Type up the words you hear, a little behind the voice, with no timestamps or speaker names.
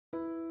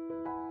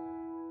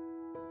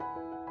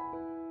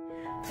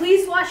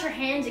Please wash your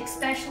hands,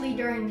 especially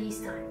during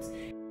these times.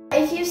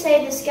 If you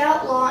say the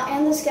Scout Law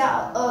and the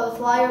Scout Oath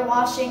while you're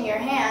washing your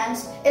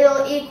hands,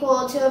 it'll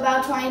equal to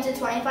about 20 to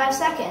 25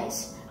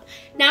 seconds.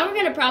 Now we're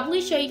going to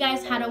properly show you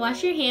guys how to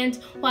wash your hands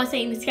while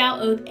saying the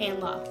Scout Oath and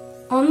Law.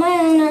 On my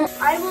honor,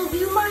 I will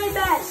do my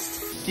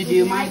best to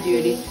do my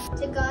duty,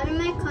 to God and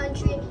my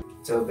country,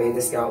 to obey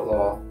the Scout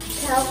Law,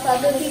 to help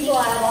other people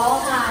at all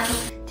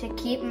times, to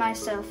keep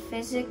myself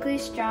physically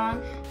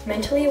strong,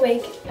 mentally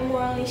awake, and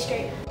morally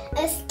straight.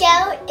 A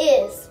Scout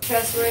is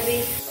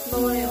Trustworthy,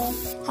 loyal,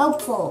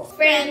 helpful,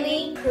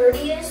 Friendly,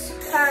 courteous,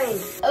 kind,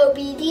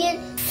 obedient,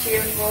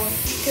 cheerful,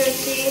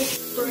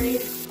 thrifty,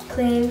 brave,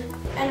 clean,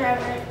 and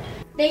reverent.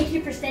 Thank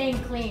you for staying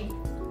clean.